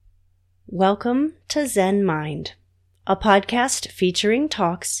Welcome to Zen Mind, a podcast featuring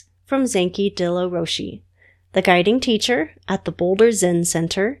talks from Zenki de la Roche, the guiding teacher at the Boulder Zen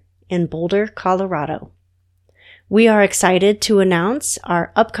Center in Boulder, Colorado. We are excited to announce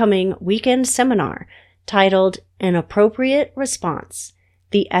our upcoming weekend seminar titled An Appropriate Response,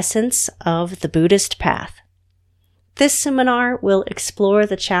 the Essence of the Buddhist Path. This seminar will explore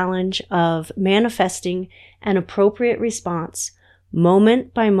the challenge of manifesting an appropriate response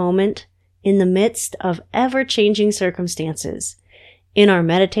moment by moment in the midst of ever-changing circumstances, in our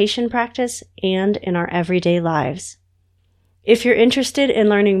meditation practice and in our everyday lives. If you're interested in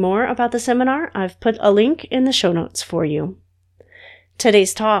learning more about the seminar, I've put a link in the show notes for you.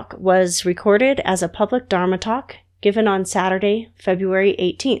 Today's talk was recorded as a public Dharma talk given on Saturday, February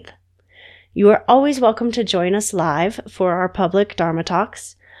 18th. You are always welcome to join us live for our public Dharma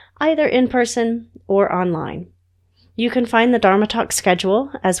talks, either in person or online. You can find the Dharma talk schedule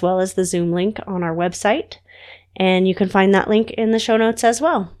as well as the Zoom link on our website, and you can find that link in the show notes as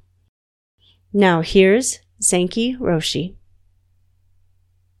well. Now here's Zenki Roshi.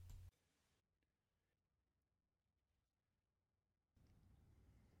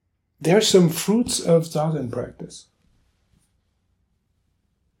 There are some fruits of Zazen practice.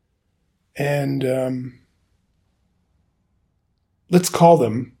 And let's call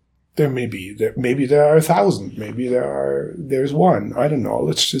them. Maybe there are 1,000. Maybe there's one. I don't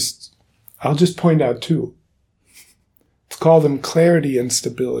know. I'll just point out two. Let's call them clarity and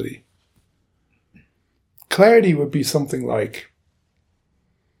stability. Clarity would be something like,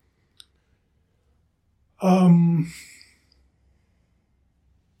 you're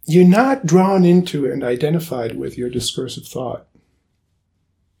not drawn into and identified with your discursive thought.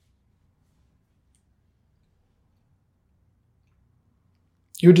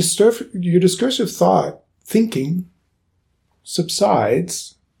 Your discursive thought, thinking,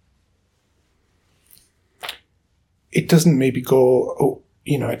 subsides. It doesn't maybe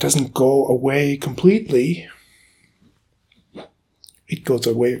it doesn't go away completely. It goes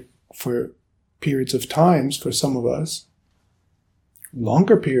away for periods of times for some of us,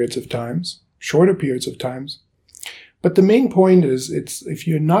 longer periods of times, shorter periods of times. But the main point is, if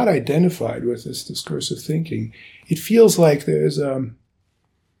you're not identified with this discursive thinking, it feels like there is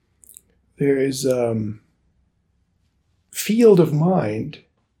field of mind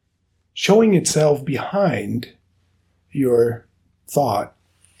showing itself behind your thought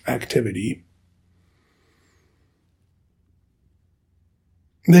activity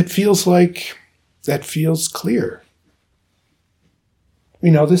that feels clear.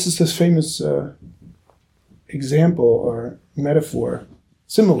 This is this famous example or metaphor,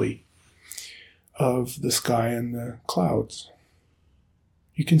 simile of the sky and the clouds.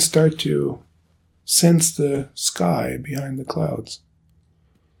 You can start to sense the sky behind the clouds.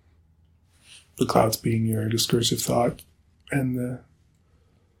 The clouds being your discursive thought, and the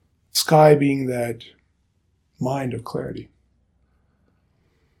sky being that mind of clarity.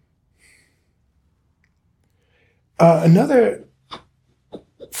 Another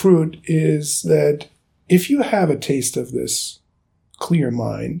fruit is that if you have a taste of this clear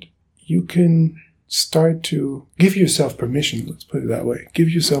mind, you can start to give yourself permission, let's put it that way, give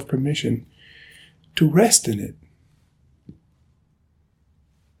yourself permission to rest in it.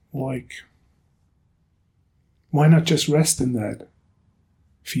 Like, why not just rest in that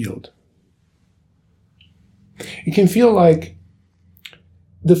field? It can feel like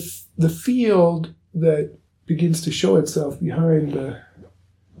the field that begins to show itself behind the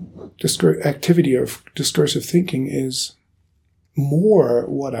activity of discursive thinking is more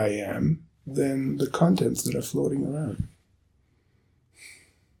what I am than the contents that are floating around.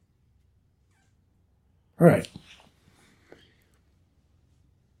 All right.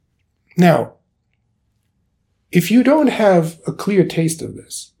 Now, if you don't have a clear taste of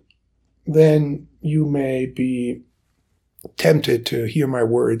this, then you may be tempted to hear my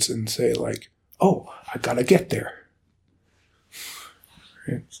words and say like, oh, I gotta get there.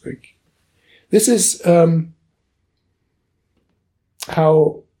 It's like, this is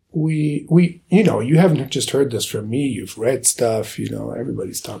how we you haven't just heard this from me, you've read stuff,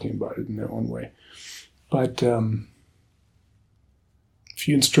 everybody's talking about it in their own way. But if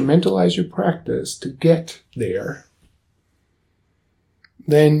you instrumentalize your practice to get there,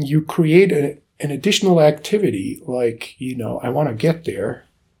 then you create an additional activity like, I want to get there.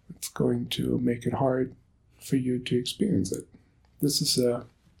 It's going to make it hard for you to experience it. This is a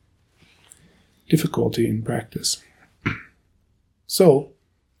difficulty in practice. So,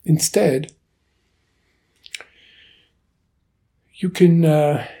 instead, you can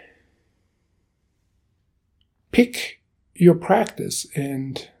pick your practice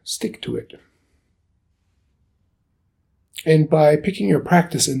and stick to it. And by picking your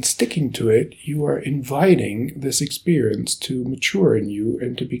practice and sticking to it, you are inviting this experience to mature in you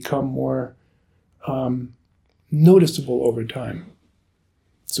and to become more noticeable over time.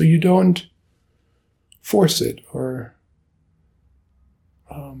 So you don't force it or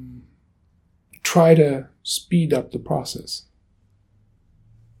try to speed up the process.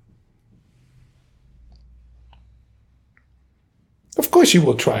 Of course you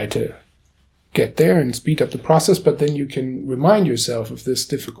will try to get there and speed up the process, but then you can remind yourself of this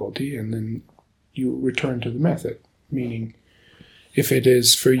difficulty and then you return to the method. Meaning, if it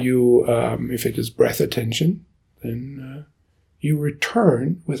is for you, if it is breath attention, then you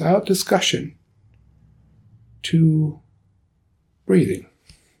return without discussion to breathing.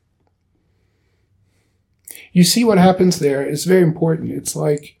 You see what happens there is very important. It's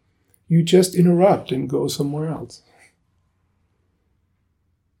like you just interrupt and go somewhere else.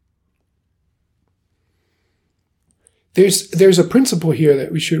 There's a principle here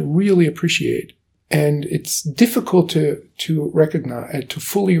that we should really appreciate, and it's difficult to recognize and to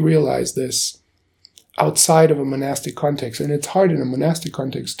fully realize this outside of a monastic context, and it's hard in a monastic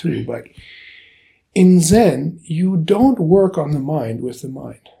context too, but in Zen, you don't work on the mind with the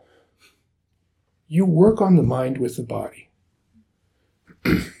mind. You work on the mind with the body.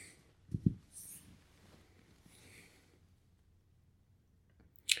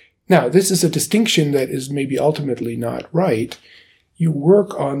 Now, this is a distinction that is maybe ultimately not right. You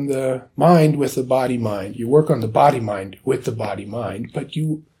work on the mind with the body mind. You work on the body mind with the body mind, but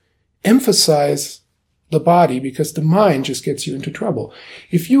you emphasize the body because the mind just gets you into trouble.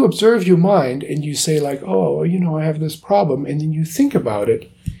 If you observe your mind and you say like, oh, I have this problem, and then you think about it,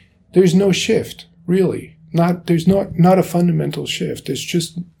 there's no shift, really. There's not a fundamental shift. There's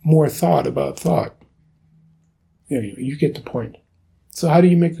just more thought about thought. You get the point. So how do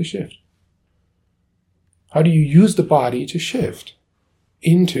you make the shift? How do you use the body to shift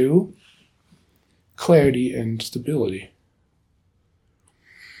into clarity and stability?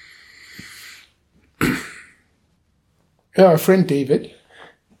 Our friend David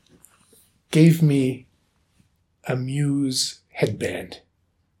gave me a Muse headband.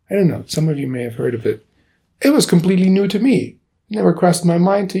 I don't know, some of you may have heard of it. It was completely new to me. Never crossed my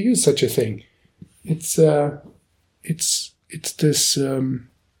mind to use such a thing. It's this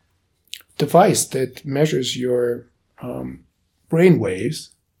device that measures your brain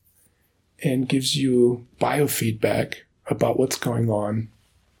waves and gives you biofeedback about what's going on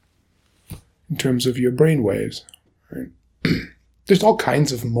in terms of your brain waves. Right? There's all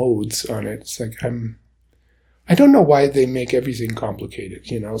kinds of modes on it. It's like I don't know why they make everything complicated.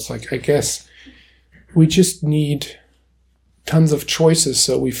 It's like I guess we just need tons of choices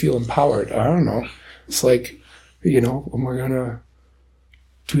so we feel empowered. I don't know. It's like, when we're gonna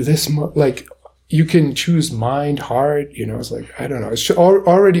do this, like you can choose mind, heart, it's like, I don't know. It's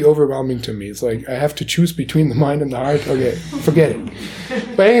already overwhelming to me. It's like I have to choose between the mind and the heart. Okay, forget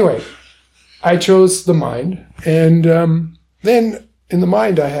it. But anyway, I chose the mind, and then in the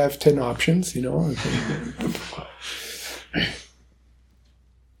mind I have 10 options,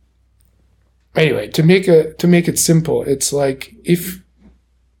 Anyway, to make it simple, it's like if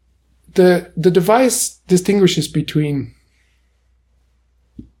the device distinguishes between.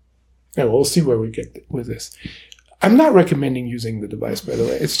 Yeah, we'll see where we get with this. I'm not recommending using the device, by the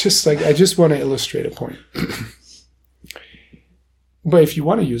way. It's just like I just want to illustrate a point. But if you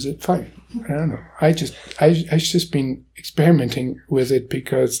want to use it, fine. I don't know. I just been experimenting with it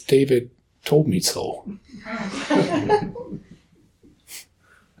because David told me so.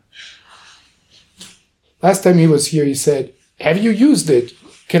 Last time he was here, he said, "Have you used it?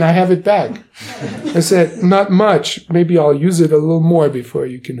 Can I have it back?" I said, "Not much. Maybe I'll use it a little more before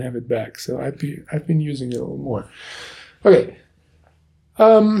you can have it back." So I've been using it a little more. Okay.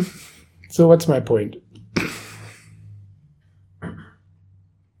 So what's my point?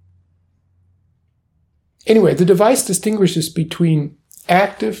 Anyway, the device distinguishes between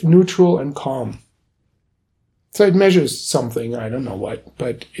active, neutral, and calm. So it measures something, I don't know what,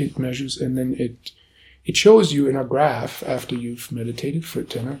 but it measures, and then it shows you in a graph after you've meditated for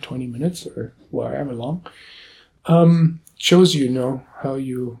 10 or 20 minutes or however long, shows you, how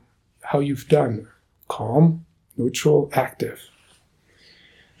you've done. Calm, neutral, active.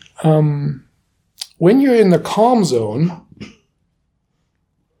 When you're in the calm zone,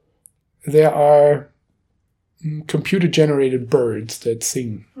 there are computer-generated birds that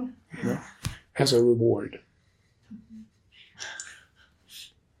sing as a reward.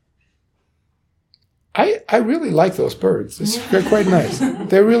 I really like those birds. They're quite nice.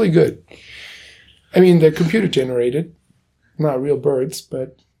 They're really good. I mean, they're computer-generated, not real birds,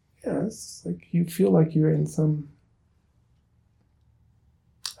 but yeah, it's like you feel like you're in some,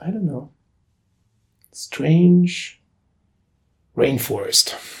 I don't know, strange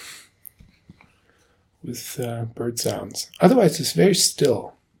rainforest with bird sounds. Otherwise, it's very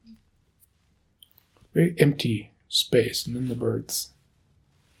still, very empty space, and then the birds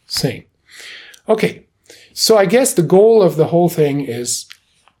sing. Okay, so I guess the goal of the whole thing is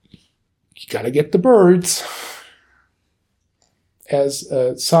you got to get the birds as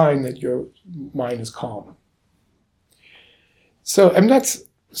a sign that your mind is calm. So I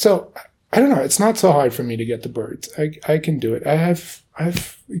don't know. It's not so hard for me to get the birds. I can do it. I've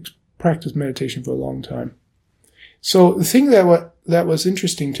practiced meditation for a long time. So the thing that was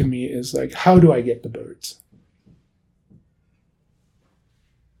interesting to me is like, how do I get the birds?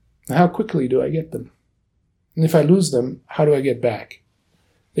 How quickly do I get them? And if I lose them, how do I get back?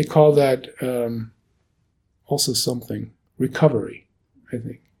 They call that also something, recovery, I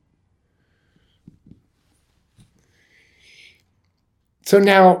think. So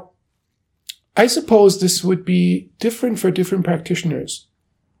now, I suppose this would be different for different practitioners.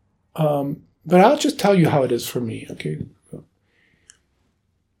 But I'll just tell you how it is for me, okay?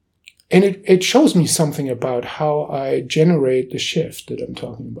 And it shows me something about how I generate the shift that I'm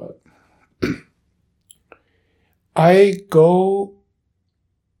talking about. I go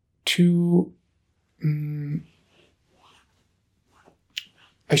to,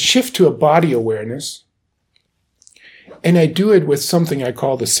 I shift to a body awareness, and I do it with something I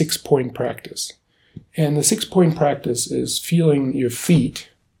call the 6-point practice. And the 6-point practice is feeling your feet,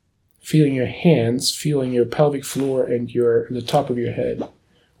 feeling your hands, feeling your pelvic floor and the top of your head.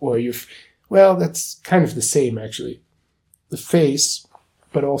 Or well, that's kind of the same actually. The face,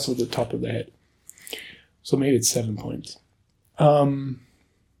 but also the top of the head. So maybe it's 7 points. And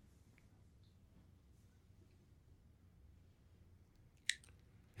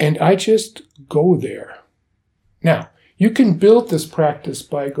I just go there. Now, you can build this practice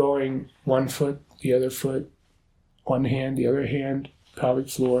by going one foot, the other foot, one hand, the other hand, pelvic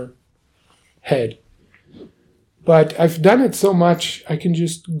floor, head. But I've done it so much, I can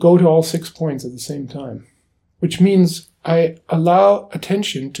just go to all 6 points at the same time, which means I allow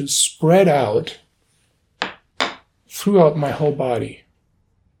attention to spread out throughout my whole body.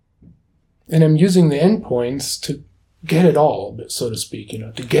 And I'm using the endpoints to get it all, so to speak,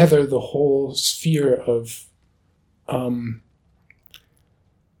 to gather the whole sphere of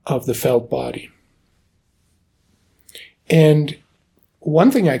the felt body. And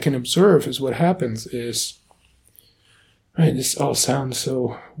one thing I can observe is what happens is, right, this all sounds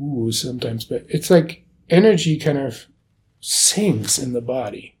so woo sometimes, but it's like energy kind of sinks in the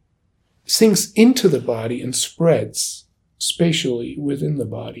body, sinks into the body and spreads spatially within the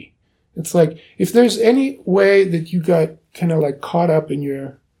body. It's like if there's any way that you got kind of like caught up in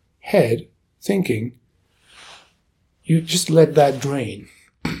your head thinking, you just let that drain.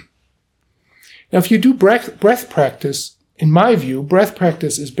 Now, if you do breath practice, in my view, breath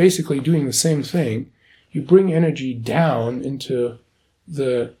practice is basically doing the same thing. You bring energy down into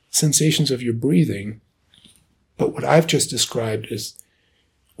the sensations of your breathing. But what I've just described is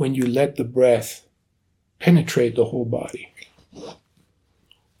when you let the breath penetrate the whole body.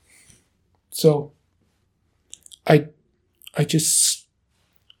 So I guess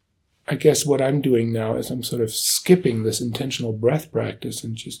what I'm doing now is I'm sort of skipping this intentional breath practice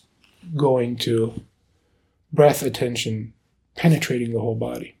and just going to breath attention penetrating the whole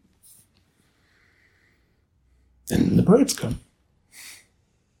body. And the birds come.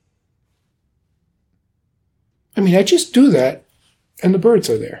 I mean, I just do that and the birds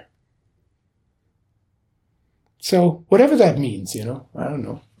are there. So whatever that means, I don't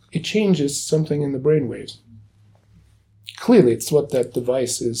know. It changes something in the brainwaves. Clearly, it's what that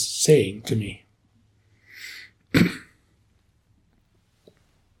device is saying to me.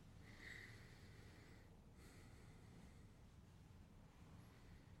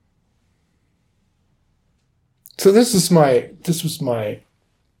 So this was my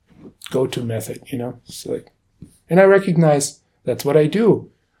go-to method, It's like, and I recognize that's what I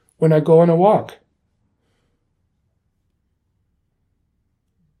do when I go on a walk.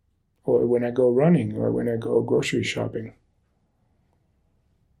 Or when I go running, or when I go grocery shopping.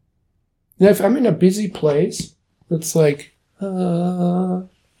 Now, if I'm in a busy place, it's like that.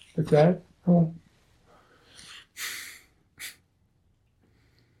 Oh.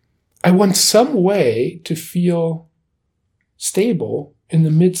 I want some way to feel stable in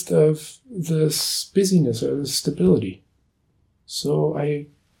the midst of this busyness or this stability. So I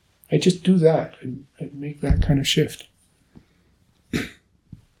just do that and I make that kind of shift.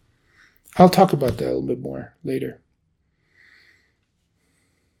 I'll talk about that a little bit more later.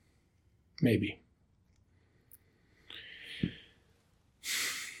 maybe.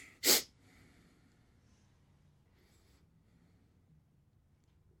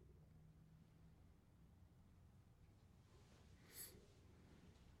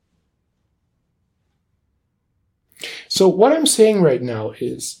 So what I'm saying right now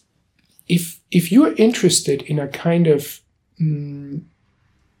is, if you're interested in a kind of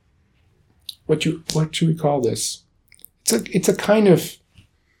what should we call this? It's a kind of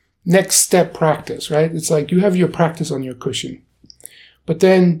next step practice, right? It's like you have your practice on your cushion, but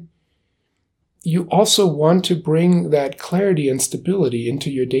then you also want to bring that clarity and stability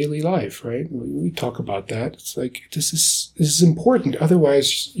into your daily life, right? We talk about that. It's like this is important.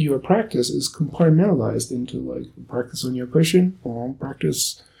 Otherwise, your practice is compartmentalized into like practice on your cushion or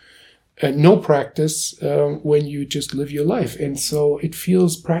practice, no practice when you just live your life, and so it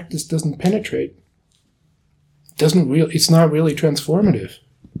feels practice doesn't penetrate. It's not really transformative.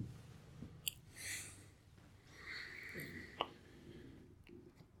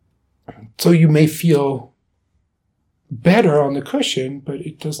 So you may feel better on the cushion, but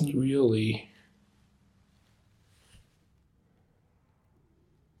it doesn't really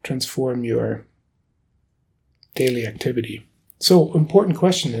transform your daily activity. So, important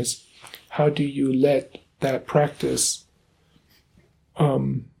question is, how do you let that practice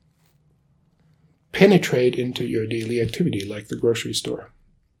penetrate into your daily activity, like the grocery store?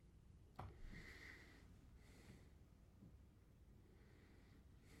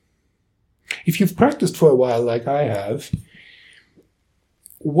 If you've practiced for a while, like I have,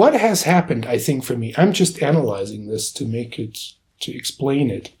 what has happened, I think, for me, I'm just analyzing this to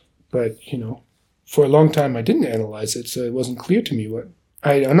explain it. But, for a long time I didn't analyze it, so it wasn't clear to me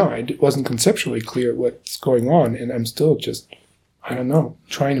it wasn't conceptually clear what's going on, and I'm still just,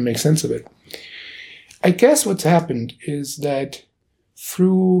 trying to make sense of it. I guess what's happened is that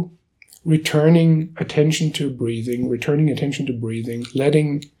through returning attention to breathing,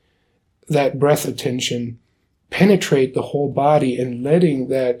 letting that breath attention penetrate the whole body, and letting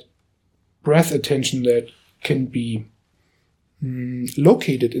that breath attention that can be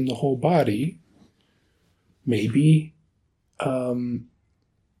located in the whole body, maybe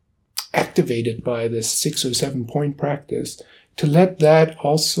activated by this 6 or 7 point practice, to let that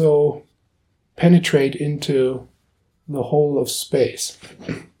also penetrate into the whole of space.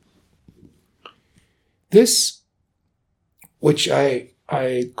 This, which I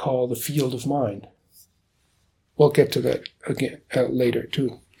call the field of mind. We'll get to that again later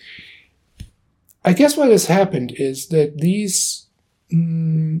too. I guess what has happened is that these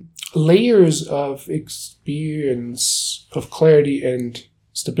layers of experience, of clarity and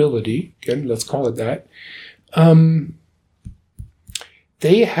stability, again, let's call it that,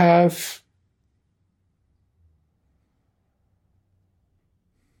 they have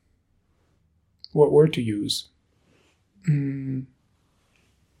what word to use?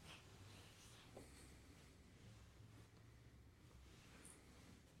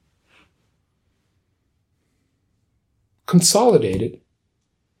 Consolidated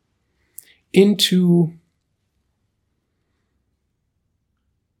into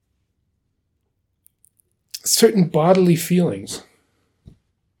certain bodily feelings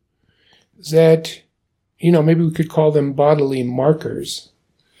that, maybe we could call them bodily markers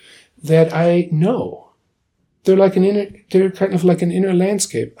that I know. They're kind of like an inner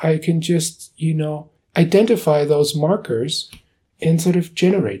landscape. I can just, identify those markers and sort of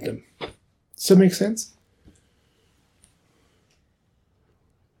generate them. Does that make sense?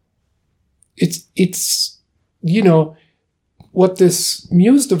 It's what this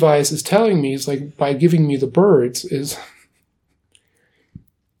Muse device is telling me is like, by giving me the birds is,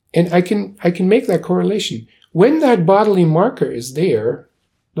 and I can make that correlation. When that bodily marker is there,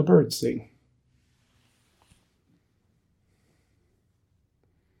 the birds sing.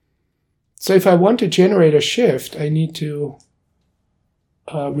 So if I want to generate a shift, I need to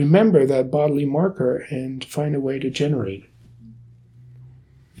remember that bodily marker and find a way to generate it.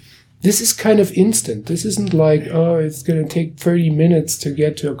 This is kind of instant. This isn't like, it's going to take 30 minutes to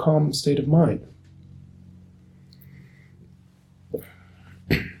get to a calm state of mind.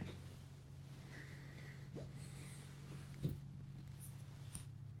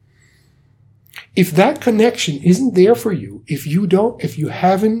 If that connection isn't there for you, if you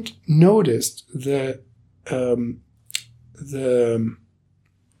haven't noticed the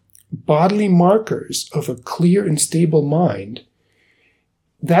bodily markers of a clear and stable mind,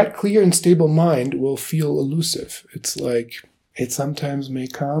 that clear and stable mind will feel elusive. It's like it sometimes may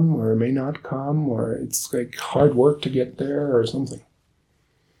come or may not come, or it's like hard work to get there or something.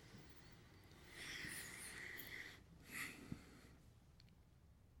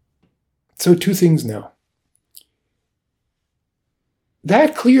 So 2 things now.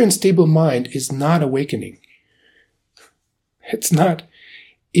 That clear and stable mind is not awakening. It's not.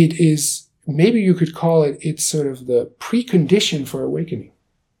 It is, maybe you could call it, it's sort of the precondition for awakening.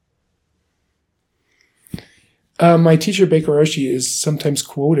 My teacher Baker Roshi is sometimes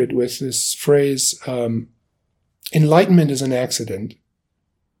quoted with this phrase, enlightenment is an accident,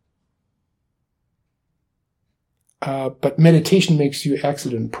 but meditation makes you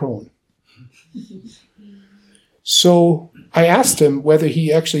accident prone. So I asked him whether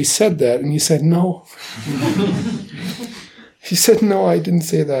he actually said that, and he said no. He said, no, I didn't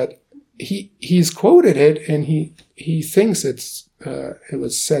say that. He's quoted it, and he thinks it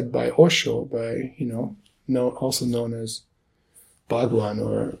was said by Osho, by, also known as Bhagwan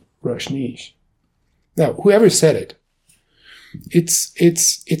or Rajneesh. Now, whoever said it, it's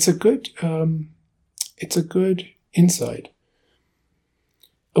a good insight.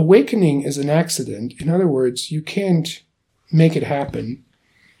 Awakening is an accident. In other words, you can't make it happen.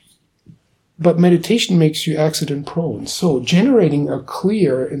 But meditation makes you accident prone. So generating a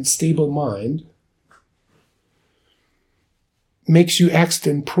clear and stable mind makes you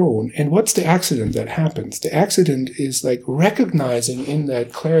accident prone. And what's the accident that happens? The accident is like recognizing in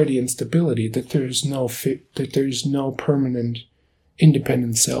that clarity and stability that there's no permanent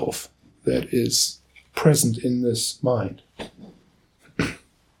independent self that is present in this mind.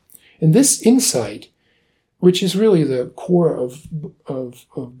 And this insight, which is really the core of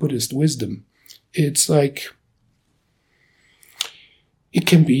Buddhist wisdom, it's like, it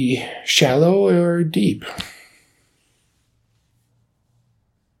can be shallow or deep.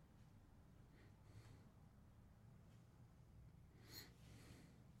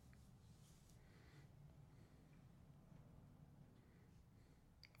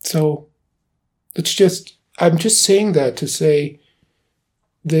 So I'm just saying that to say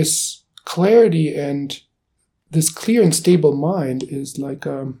this clarity and this clear and stable mind is like,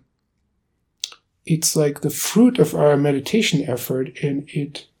 it's like the fruit of our meditation effort, and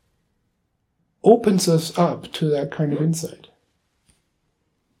it opens us up to that kind of insight.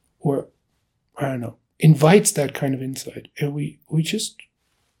 Or, I don't know, invites that kind of insight. And we just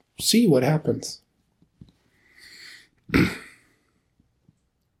see what happens.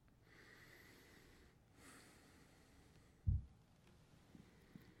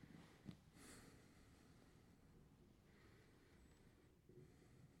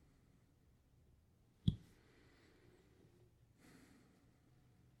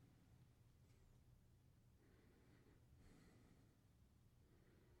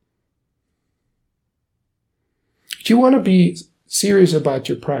 If you want to be serious about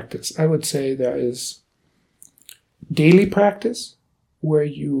your practice, I would say there is daily practice where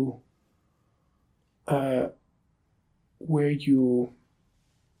you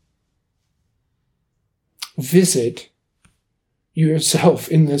visit yourself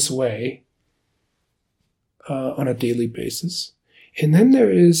in this way on a daily basis. And then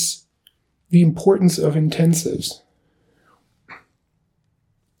there is the importance of intensives.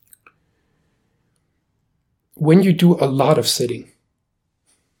 When you do a lot of sitting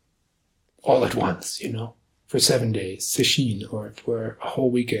all at once, for 7 days, sesshin, or for a whole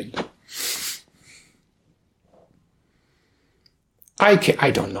weekend,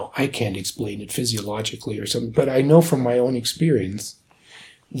 I don't know, I can't explain it physiologically or something, but I know from my own experience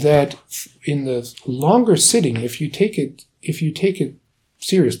that in the longer sitting, if you take it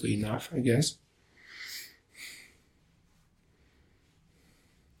seriously enough, I guess,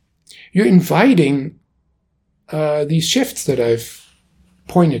 you're inviting these shifts that I've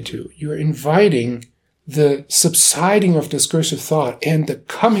pointed to. You're inviting the subsiding of discursive thought and the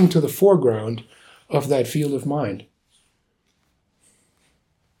coming to the foreground of that field of mind.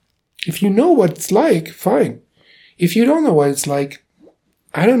 If you know what it's like, fine. If you don't know what it's like,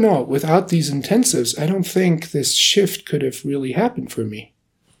 I don't know. Without these intensives, I don't think this shift could have really happened for me.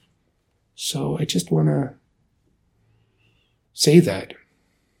 So I just want to say that.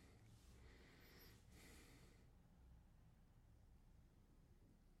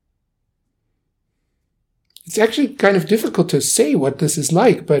 It's actually kind of difficult to say what this is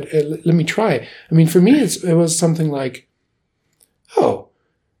like, but let me try. I mean, for me, it was something like,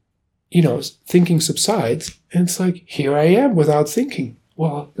 thinking subsides, and it's like, here I am without thinking.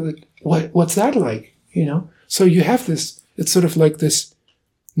 Well, what's that like? So you have this, it's sort of like this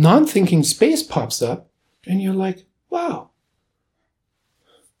non-thinking space pops up, and you're like, wow.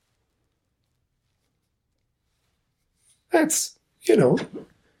 That's,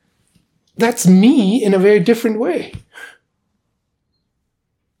 that's me in a very different way.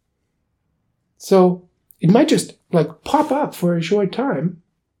 So it might just pop up for a short time,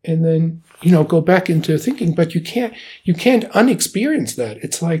 and then, go back into thinking, but you can't unexperience that.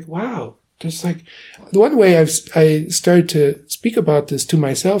 It's like, wow, there's like, the one way I started to speak about this to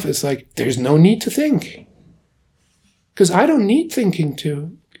myself is like, there's no need to think. Because I don't need thinking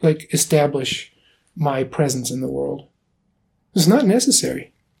to like establish my presence in the world. It's not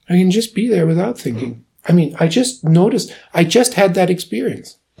necessary. I can just be there without thinking. I mean, I just noticed, I just had that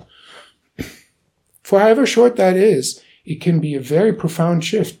experience. For however short that is, it can be a very profound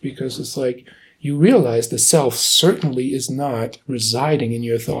shift, because it's like you realize the self certainly is not residing in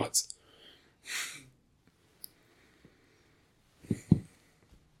your thoughts.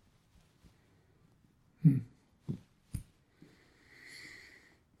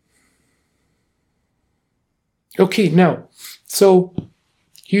 Okay, now, so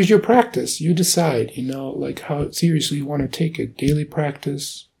here's your practice. You decide, like how seriously you want to take it. Daily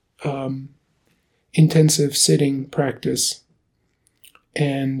practice, intensive sitting practice,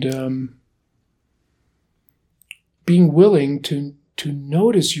 and being willing to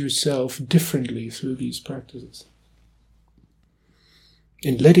notice yourself differently through these practices.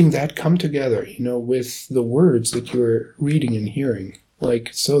 And letting that come together, with the words that you're reading and hearing, like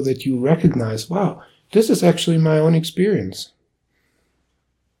so that you recognize, wow, this is actually my own experience.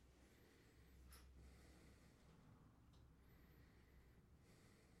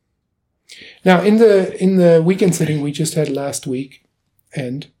 Now, in the weekend sitting we just had last week,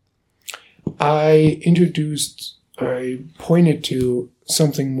 and I pointed to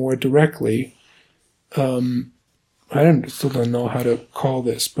something more directly. I still don't know how to call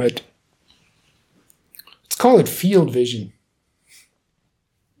this, but let's call it field vision.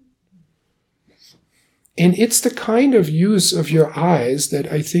 And it's the kind of use of your eyes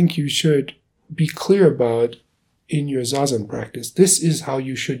that I think you should be clear about in your Zazen practice. This is how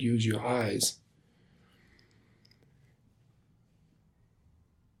you should use your eyes.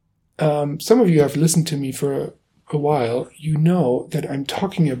 Some of you have listened to me for a while. You know that I'm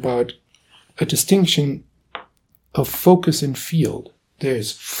talking about a distinction of focus and field.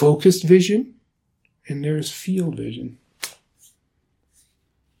 There's focused vision and there's field vision.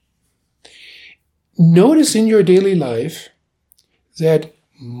 Notice in your daily life that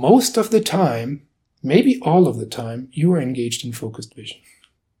most of the time, maybe all of the time, you are engaged in focused vision.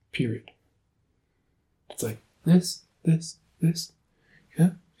 Period. It's like this. Yeah,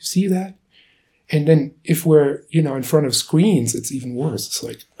 you see that? And then if we're, in front of screens, it's even worse. It's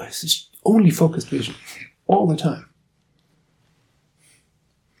like, this is only focused vision all the time.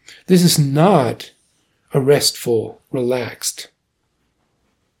 This is not a restful, relaxed,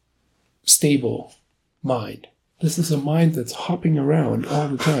 stable mind. This is a mind that's hopping around all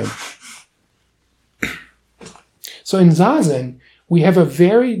the time. So in Zazen, we have a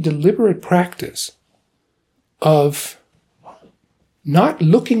very deliberate practice of not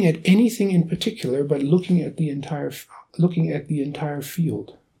looking at anything in particular, but looking at the entire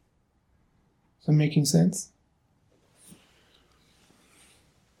field. Is that making sense?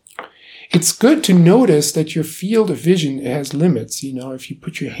 It's good to notice that your field of vision has limits. If you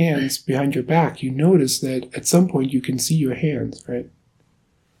put your hands behind your back, you notice that at some point you can see your hands, right?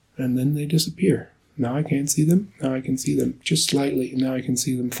 And then they disappear. Now I can't see them. Now I can see them just slightly. Now I can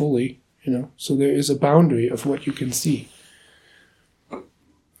see them fully, So there is a boundary of what you can see.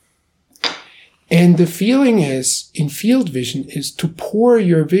 And the feeling in field vision is to pour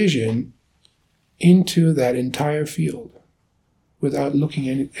your vision into that entire field without looking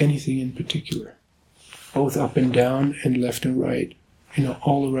at anything in particular, both up and down and left and right,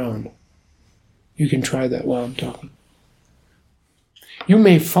 all around. You can try that while I'm talking. You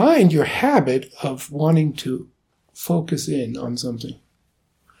may find your habit of wanting to focus in on something.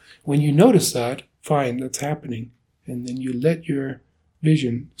 When you notice that, fine, that's happening. And then you let your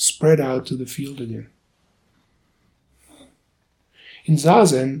vision spread out to the field again. In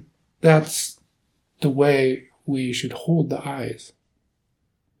Zazen, that's the way we should hold the eyes.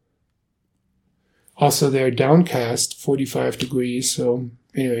 Also, they're downcast 45 degrees, so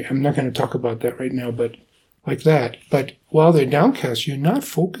anyway, I'm not going to talk about that right now, but like that. But while they're downcast, you're not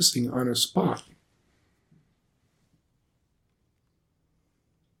focusing on a spot.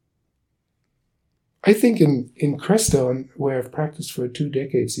 I think in Crestone, where I've practiced for 2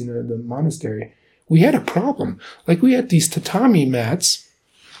 decades, in the monastery, we had a problem. Like we had these tatami mats,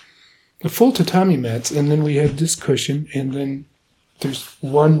 the full tatami mats, and then we had this cushion, and then there's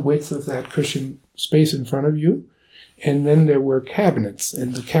one width of that cushion space in front of you, and then there were cabinets,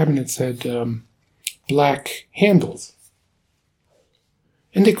 and the cabinets had black handles.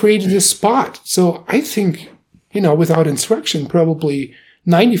 And they created this spot. So I think, without instruction, probably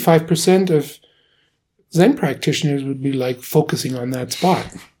 95% of Zen practitioners would be like focusing on that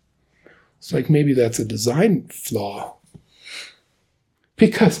spot. It's like maybe that's a design flaw.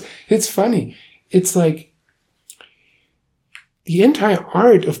 Because it's funny. It's like the entire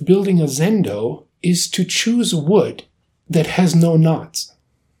art of building a zendo is to choose wood that has no knots.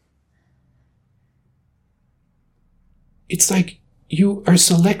 It's like you are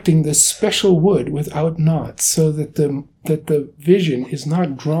selecting this special wood without knots so that the vision is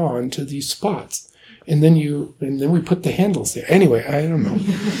not drawn to these spots. And then we put the handles there. Anyway, I don't know.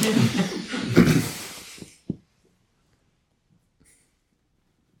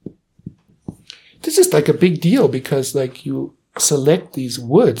 This is like a big deal because like you select these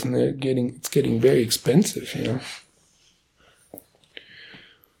woods and it's getting very expensive, you know.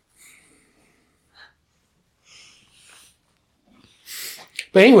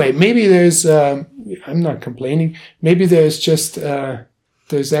 But anyway, maybe there's, I'm not complaining, maybe there's just,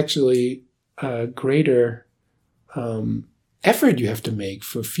 there's actually a greater effort you have to make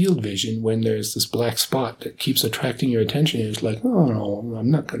for field vision when there's this black spot that keeps attracting your attention. And it's like, oh no,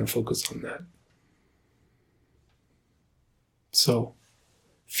 I'm not going to focus on that. So,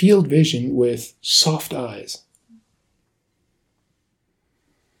 field vision with soft eyes.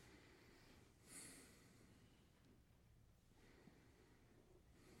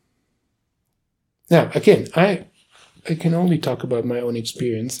 Now, again, I can only talk about my own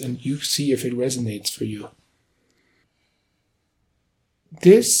experience, and you see if it resonates for you.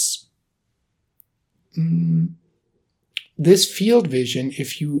 This field vision,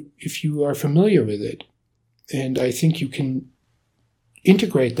 if you are familiar with it, and I think you can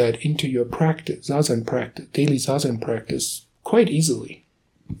integrate that into your practice, zazen practice, daily zazen practice, quite easily.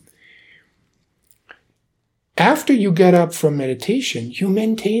 After you get up from meditation, you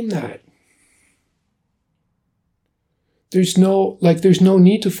maintain that. There's no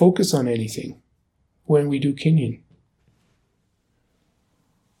need to focus on anything when we do Kinyin.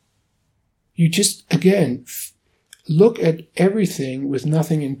 You just, again, look at everything with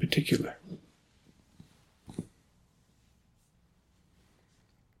nothing in particular.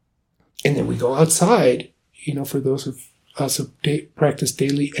 And then we go outside, you know, for those of us who practice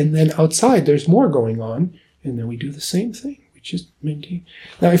daily, and then outside there's more going on, and then we do the same thing. We just maintain.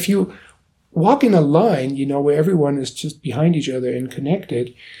 Now, if you walk in a line, you know, where everyone is just behind each other and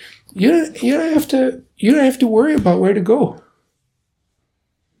connected, you don't have to worry about where to go.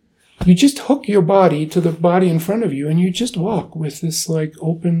 You just hook your body to the body in front of you, and you just walk with this like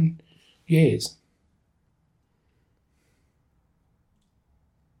open gaze.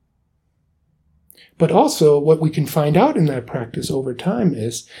 But also, what we can find out in that practice over time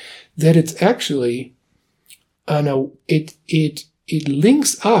is that it's actually it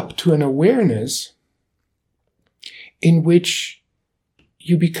links up to an awareness in which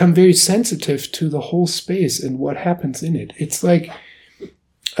you become very sensitive to the whole space and what happens in it. It's like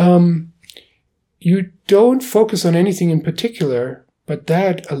you don't focus on anything in particular, but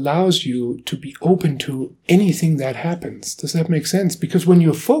that allows you to be open to anything that happens. Does that make sense? Because when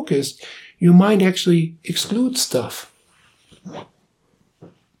you're focused, your mind actually excludes stuff.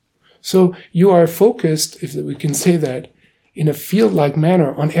 So you are focused, if we can say that, in a field-like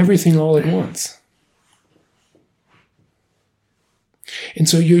manner on everything all at once. And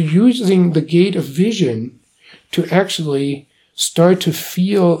so you're using the gate of vision to actually start to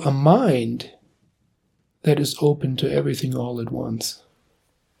feel a mind that is open to everything all at once.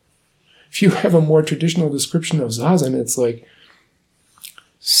 If you have a more traditional description of zazen, it's like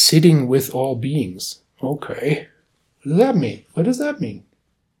sitting with all beings. Okay. What does that mean? What does that mean?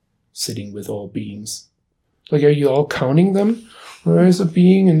 Sitting with all beings. Like, are you all counting them? There's a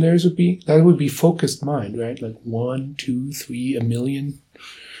being and there's a being. That would be focused mind, right? Like 1, 2, 3, 1 million,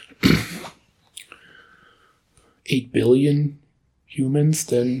 8 billion humans,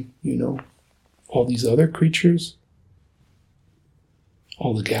 then, you know, all these other creatures,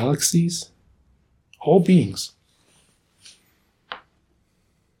 all the galaxies, all beings.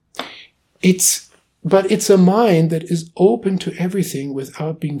 But it's a mind that is open to everything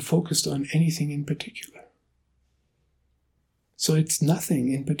without being focused on anything in particular. So it's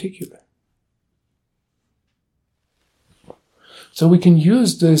nothing in particular. So we can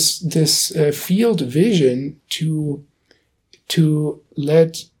use this field vision to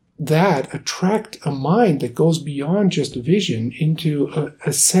let that attract a mind that goes beyond just vision into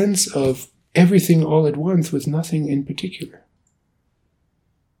a sense of everything all at once with nothing in particular.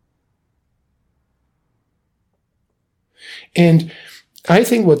 And I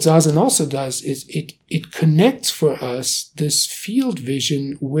think what Zazen also does is it connects for us this field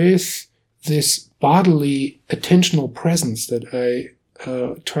vision with this bodily attentional presence that I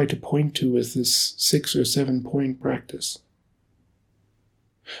try to point to with this 6 or 7 point practice.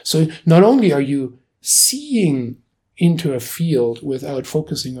 So not only are you seeing into a field without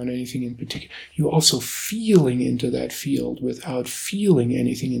focusing on anything in particular, you're also feeling into that field without feeling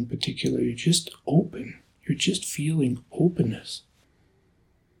anything in particular. You're just open. You're just feeling openness.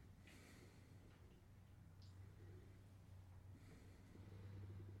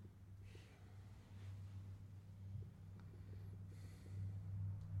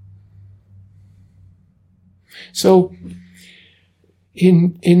 So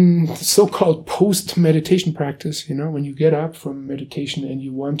in so-called post-meditation practice, when you get up from meditation and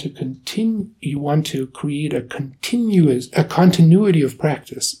you want to continue, you want to create a continuity of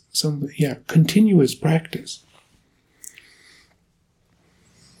practice, continuous practice.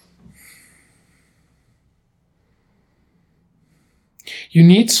 You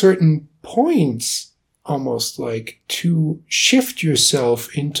need certain points, almost like, to shift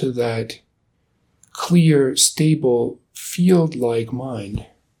yourself into that clear, stable, field-like mind.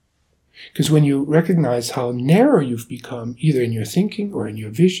 Because when you recognize how narrow you've become, either in your thinking or in your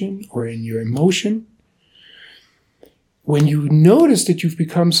vision or in your emotion, when you notice that you've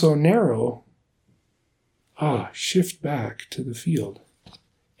become so narrow, shift back to the field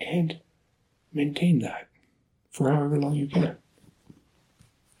and maintain that for however long you can.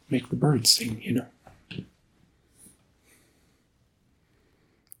 Make the birds sing,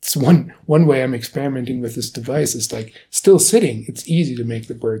 It's one way I'm experimenting with this device is like still sitting. It's easy to make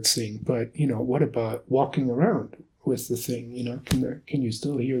the birds sing, but what about walking around with the thing? Can you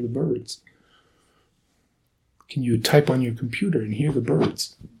still hear the birds? Can you type on your computer and hear the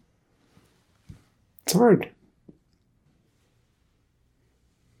birds? It's hard.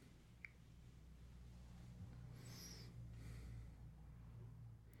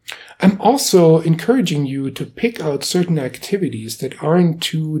 I'm also encouraging you to pick out certain activities that aren't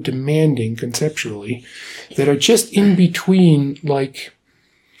too demanding conceptually, that are just in between, like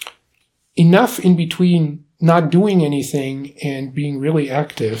enough in between not doing anything and being really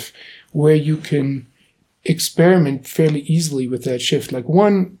active, where you can experiment fairly easily with that shift. Like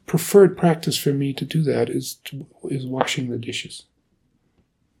one preferred practice for me to do that is washing the dishes.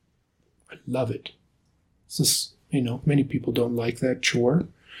 I love it. It's just, many people don't like that chore.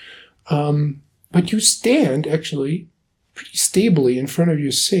 But you stand actually pretty stably in front of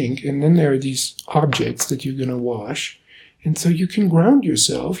your sink, and then there are these objects that you're going to wash. And so you can ground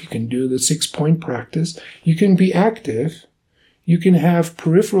yourself. You can do the 6-point practice. You can be active. You can have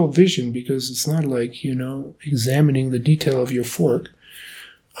peripheral vision because it's not like, examining the detail of your fork.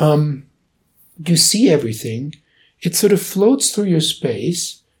 You see everything. It sort of floats through your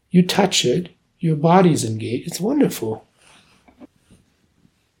space. You touch it. Your body's engaged. It's wonderful.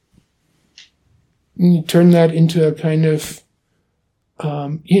 And you turn that into a kind of,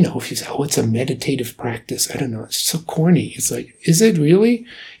 if you say, it's a meditative practice. I don't know. It's so corny. It's like, is it really?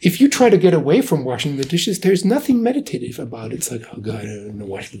 If you try to get away from washing the dishes, there's nothing meditative about it. It's like, oh God, I don't want to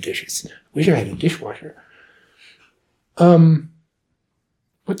wash the dishes. Wish I had a dishwasher.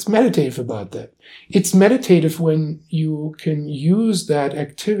 What's meditative about that? It's meditative when you can use that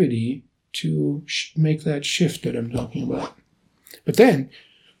activity to make that shift that I'm talking about. But then,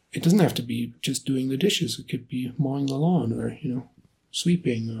 it doesn't have to be just doing the dishes. It could be mowing the lawn or,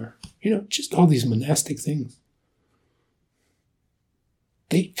 sweeping or, just all these monastic things.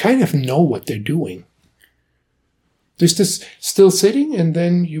 They kind of know what they're doing. There's this still sitting, and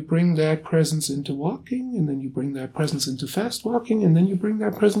then you bring that presence into walking, and then you bring that presence into fast walking, and then you bring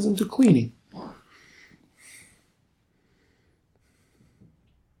that presence into cleaning.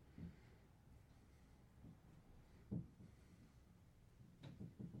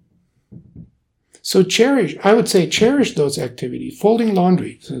 So I would say cherish those activities. Folding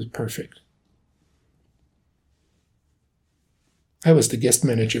laundry is perfect. I was the guest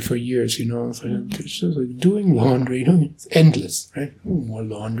manager for years, It's like doing laundry, it's endless, right? More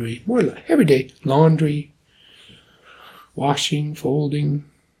laundry, every day. Laundry, washing, folding.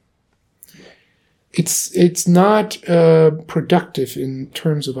 It's not productive in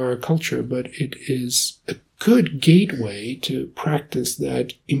terms of our culture, but it is a good gateway to practice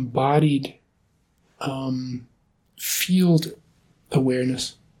that embodied field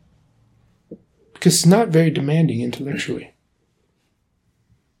awareness, because it's not very demanding intellectually,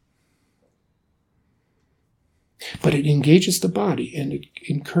 but it engages the body and it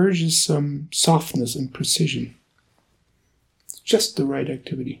encourages some softness and precision. It's just the right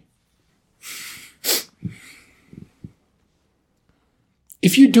activity.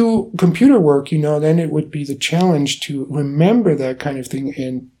 If you do computer work, then it would be the challenge to remember that kind of thing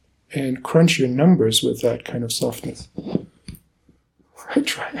and crunch your numbers with that kind of softness. I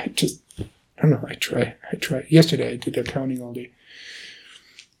try. Yesterday I did accounting all day.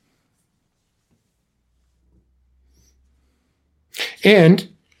 And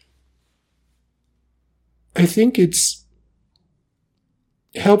I think it's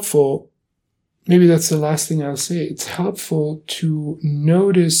helpful, maybe that's the last thing I'll say, it's helpful to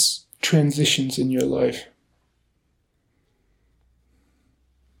notice transitions in your life.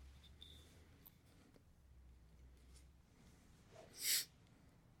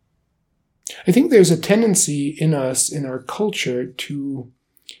 I think there's a tendency in us, in our culture, to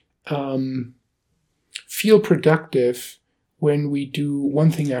feel productive when we do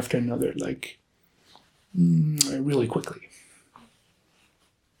one thing after another, like really quickly.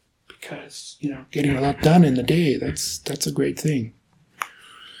 Because, getting a lot done in the day, that's a great thing.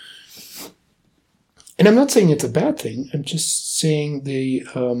 And I'm not saying it's a bad thing. I'm just saying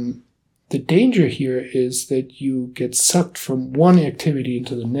the danger here is that you get sucked from one activity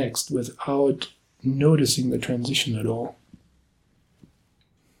into the next without noticing the transition at all.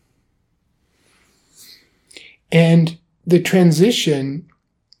 And the transition,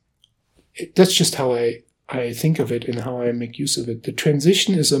 that's just how I think of it and how I make use of it. The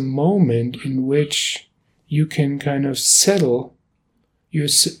transition is a moment in which you can kind of settle,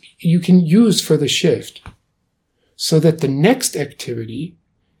 you can use for the shift so that the next activity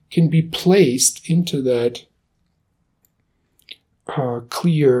can be placed into that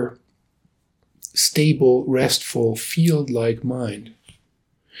clear, stable, restful, field-like mind.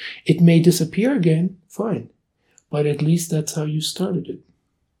 It may disappear again, fine, but at least that's how you started it.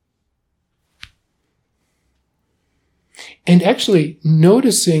 And actually,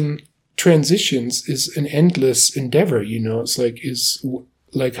 noticing transitions is an endless endeavor, It's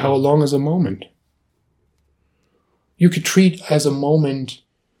like how long is a moment? You could treat as a moment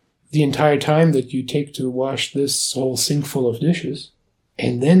the entire time that you take to wash this whole sink full of dishes,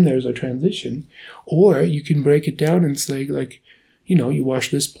 and then there's a transition. Or you can break it down and say, you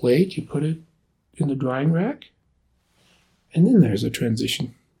wash this plate, you put it in the drying rack, and then there's a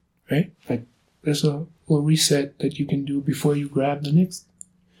transition, right? Like there's a little reset that you can do before you grab the next.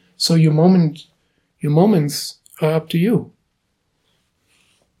 So your moments are up to you.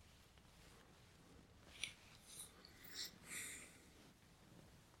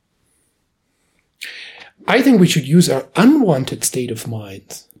 I think we should use our unwanted state of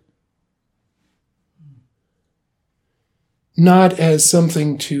mind not as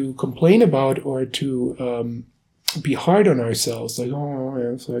something to complain about or to be hard on ourselves, like, oh,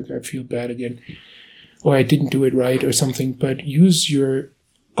 it's like I feel bad again, or I didn't do it right or something, but use your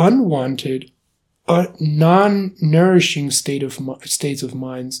unwanted, non-nourishing states of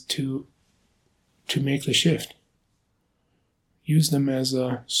minds to make the shift. Use them as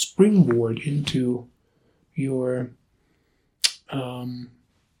a springboard into your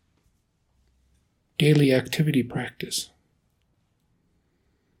daily activity practice.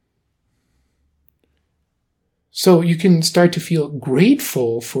 So you can start to feel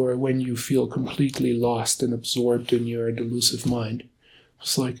grateful for when you feel completely lost and absorbed in your delusive mind.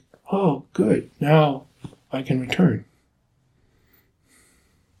 It's like, oh, good, now I can return.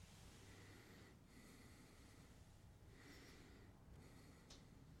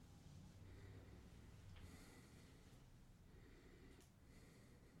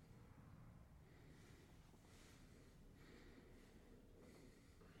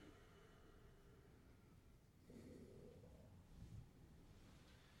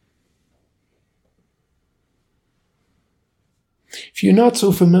 If you're not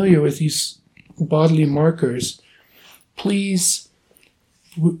so familiar with these bodily markers, please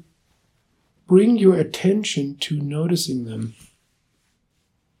bring your attention to noticing them.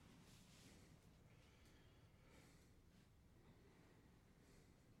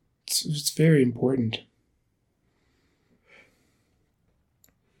 It's very important.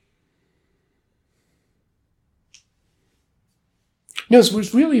 No, it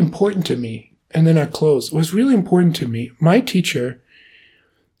was really important to me, and then I close. It was really important to me. My teacher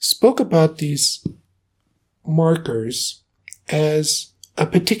spoke about these markers as a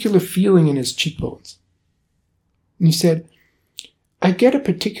particular feeling in his cheekbones. And he said, I get a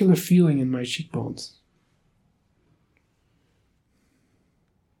particular feeling in my cheekbones.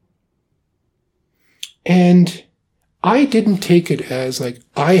 And I didn't take it as like,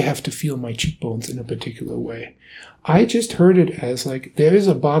 I have to feel my cheekbones in a particular way. I just heard it as like, there is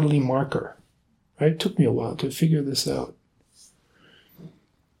a bodily marker. Right? It took me a while to figure this out.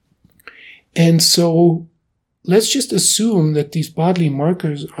 And so let's just assume that these bodily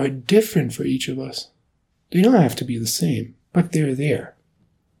markers are different for each of us. They don't have to be the same, but they're there.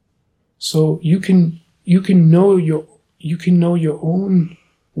 So you can know your own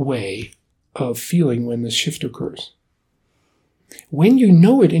way of feeling when the shift occurs. When you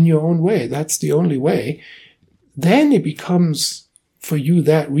know it in your own way, that's the only way, then it becomes for you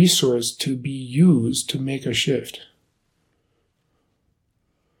that resource to be used to make a shift.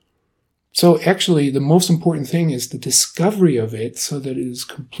 So actually, the most important thing is the discovery of it so that it is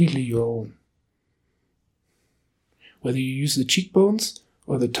completely your own. Whether you use the cheekbones,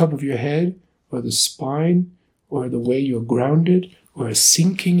 or the top of your head, or the spine, or the way you're grounded, or a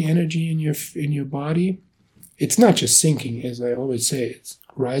sinking energy in your body. It's not just sinking, as I always say. It's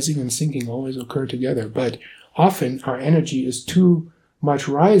rising and sinking always occur together. But often our energy is too much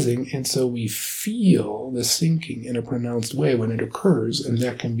rising, and so we feel the sinking in a pronounced way when it occurs, and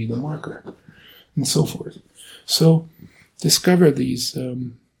that can be the marker, and so forth. So discover these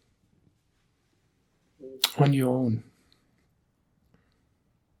on your own.